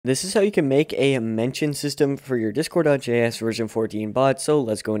This is how you can make a mention system for your Discord.js version 14 bot, so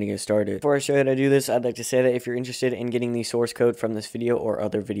let's go and get started. Before I show you how to do this, I'd like to say that if you're interested in getting the source code from this video or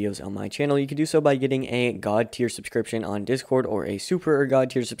other videos on my channel, you can do so by getting a God tier subscription on Discord or a super or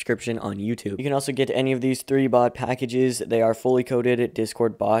God tier subscription on YouTube. You can also get any of these 3 bot packages. They are fully coded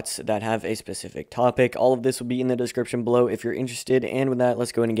Discord bots that have a specific topic. All of this will be in the description below if you're interested, and with that,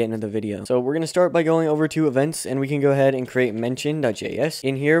 let's go and get into the video. So we're going to start by going over to events, and we can go ahead and create mention.js.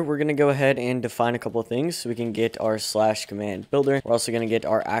 In here, we're going to go ahead and define a couple of things. So we can get our / command builder. We're also going to get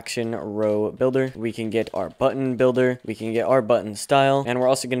our action row builder. We can get our button builder. We can get our button style, and we're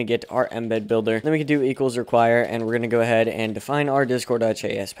also going to get our embed builder. Then we can do equals require, and we're going to go ahead and define our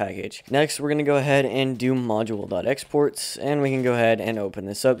discord.js package. Next, we're going to go ahead and do module.exports, and we can go ahead and open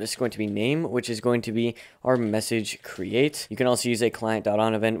this up. This is going to be name, which is going to be our message create. You can also use a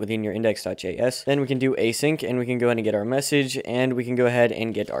client.on event within your index.js. Then we can do async, and we can go ahead and get our message, and we can go ahead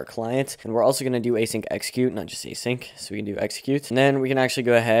and get our client. And we're also going to do async execute, not just async. So we can do execute, and then we can actually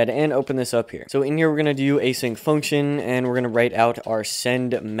go ahead and open this up here. So in here, we're going to do async function, and we're going to write out our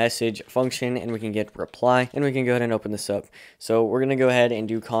send message function, and we can get reply, and we can go ahead and open this up. So we're going to go ahead and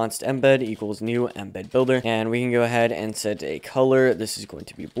do const embed equals new embed builder, and we can go ahead and set a color. This is going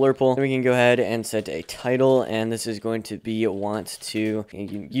to be blurple. And we can go ahead and set a title, and this is going to be want to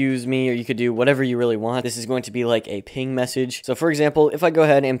use me, or you could do whatever you really want. This is going to be like a ping message. So for example, if I go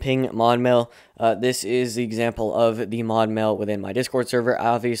ahead and ping modmail, this is the example of the modmail within my Discord server.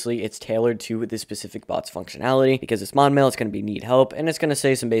 Obviously, it's tailored to this specific bot's functionality. Because it's modmail, it's going to be need help, and it's going to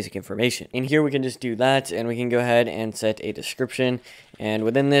say some basic information. In here, we can just do that, and we can go ahead and set a description. And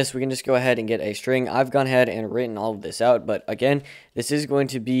within this, we can just go ahead and get a string. I've gone ahead and written all of this out, but again, this is going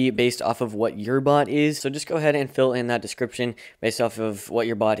to be based off of what your bot is. So just go ahead and fill in that description based off of what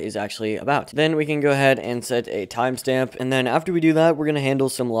your bot is actually about. Then we can go ahead and set a timestamp. And then after we do that, we're going to handle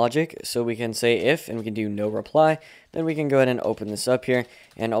some logic. So we can say if, and we can do no reply. Then we can go ahead and open this up here,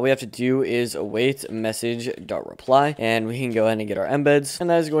 and all we have to do is await message.reply, and we can go ahead and get our embeds, and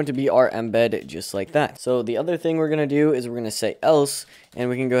that is going to be our embed just like that. So the other thing we're going to do is we're going to say else, and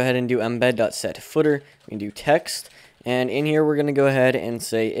we can go ahead and do embed.setFooter. We can do text, and in here we're going to go ahead and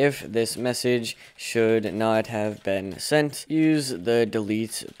say if this message should not have been sent, use the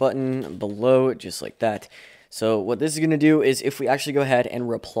delete button below just like that. So what this is going to do is if we actually go ahead and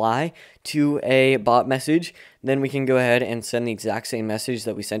reply to a bot message, then we can go ahead and send the exact same message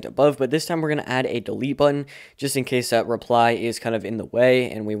that we sent above, but this time we're going to add a delete button just in case that reply is kind of in the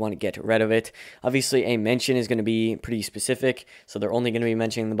way and we want to get rid of it. Obviously, a mention is going to be pretty specific, so they're only going to be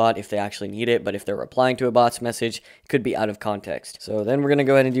mentioning the bot if they actually need it, but if they're replying to a bot's message, it could be out of context. So then we're going to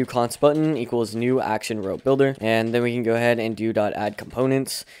go ahead and do const button equals new action row builder, and then we can go ahead and do .add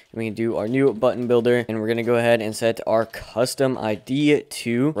components, and we can do our new button builder, and we're going to go ahead and set our custom ID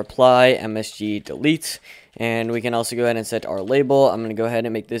to reply msg delete. And we can also go ahead and set our label. I'm going to go ahead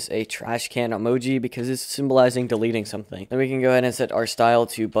and make this a trash can emoji because it's symbolizing deleting something. Then we can go ahead and set our style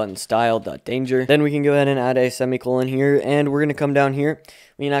to button style.danger. Then we can go ahead and add a semicolon here, and we're going to come down here.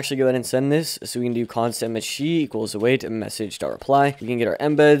 We can actually go ahead and send this. So we can do const msg equals await message.reply. We can get our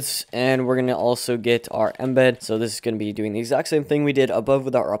embeds, and we're going to also get our embed. So this is going to be doing the exact same thing we did above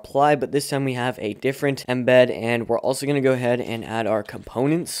with our reply, but this time we have a different embed, and we're also going to go ahead and add our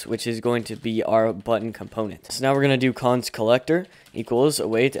components, which is going to be our button component. So now we're going to do const collector equals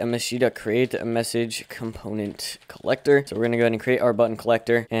await msg.create a message component collector. So we're going to go ahead and create our button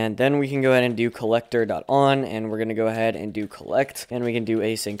collector, and then we can go ahead and do collector.on, and we're going to go ahead and do collect, and we can do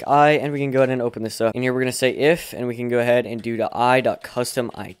async I, and we can go ahead and open this up. In here we're going to say if, and we can go ahead and do .i.custom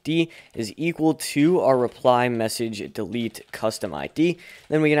ID is equal to our reply message delete custom ID.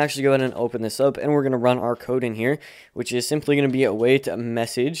 Then we can actually go ahead and open this up, and we're going to run our code in here, which is simply going to be await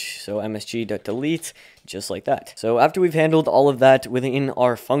message, so msg.delete, just like that. So after we've handled all of that within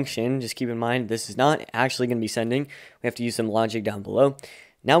our function, just keep in mind this is not actually going to be sending. We have to use some logic down below.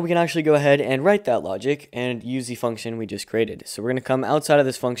 Now we can actually go ahead and write that logic and use the function we just created. So we're going to come outside of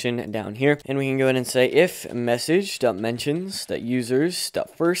this function down here, and we can go ahead and say if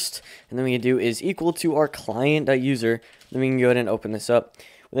message.mentions.users.first, and then we can do is equal to our client.user. Then we can go ahead and open this up.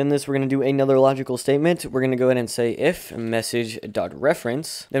 Within this, we're going to do another logical statement. We're going to go ahead and say if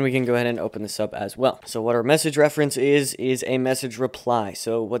message.reference, then we can go ahead and open this up as well. So what our message reference is a message reply.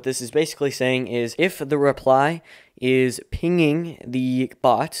 So what this is basically saying is if the reply is pinging the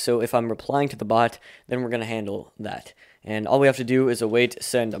bot, so if I'm replying to the bot, then we're going to handle that. And all we have to do is await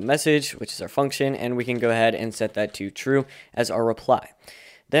send a message, which is our function, and we can go ahead and set that to true as our reply.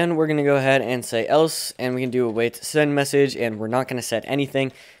 Then we're going to go ahead and say else, and we can do await send message, and we're not going to set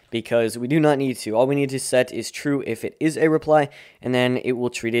anything. because we do not need to. All we need to set is true if it is a reply, and then it will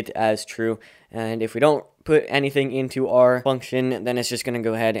treat it as true. And if we don't put anything into our function, then it's just going to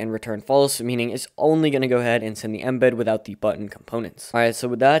go ahead and return false, meaning it's only going to go ahead and send the embed without the button components. Alright, so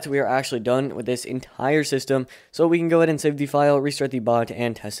with that, we are actually done with this entire system, so we can go ahead and save the file, restart the bot,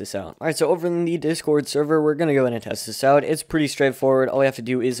 and test this out. Alright, so over in the Discord server, we're going to go ahead and test this out. It's pretty straightforward. All we have to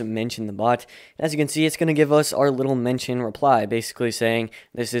do is mention the bot. As you can see, it's going to give us our little mention reply, basically saying,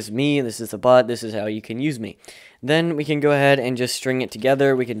 this is me, this is the bot, this is how you can use me. Then we can go ahead and just string it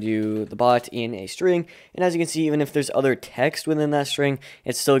together. We can do the bot in a string, and as you can see, even if there's other text within that string,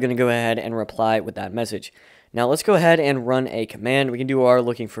 it's still going to go ahead and reply with that message. Now let's go ahead and run a command. We can do our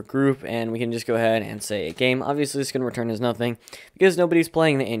looking for group, and we can just go ahead and say a game. Obviously it's going to return as nothing because nobody's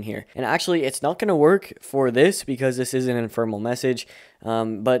playing in here. And actually it's not going to work for this because this is an informal message,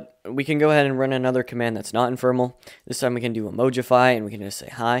 but we can go ahead and run another command that's not informal. This time we can do emojify, and we can just say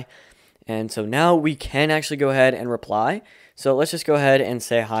hi. And so now we can actually go ahead and reply. So let's just go ahead and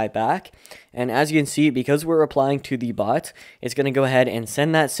say hi back. And as you can see, because we're replying to the bot, it's going to go ahead and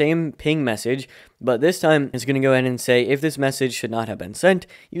send that same ping message, but this time it's going to go ahead and say, if this message should not have been sent,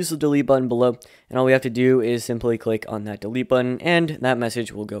 use the delete button below. And all we have to do is simply click on that delete button, and that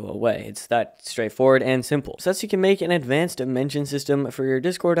message will go away. It's that straightforward and simple. So that's you can make an advanced mention system for your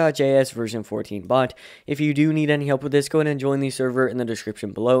Discord.js version 14 bot. If you do need any help with this, go ahead and join the server in the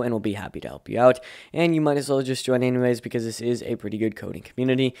description below, and we'll be happy to help you out. And you might as well just join anyways, because this is a pretty good coding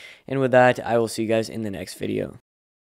community. And with that, I will see you guys in the next video.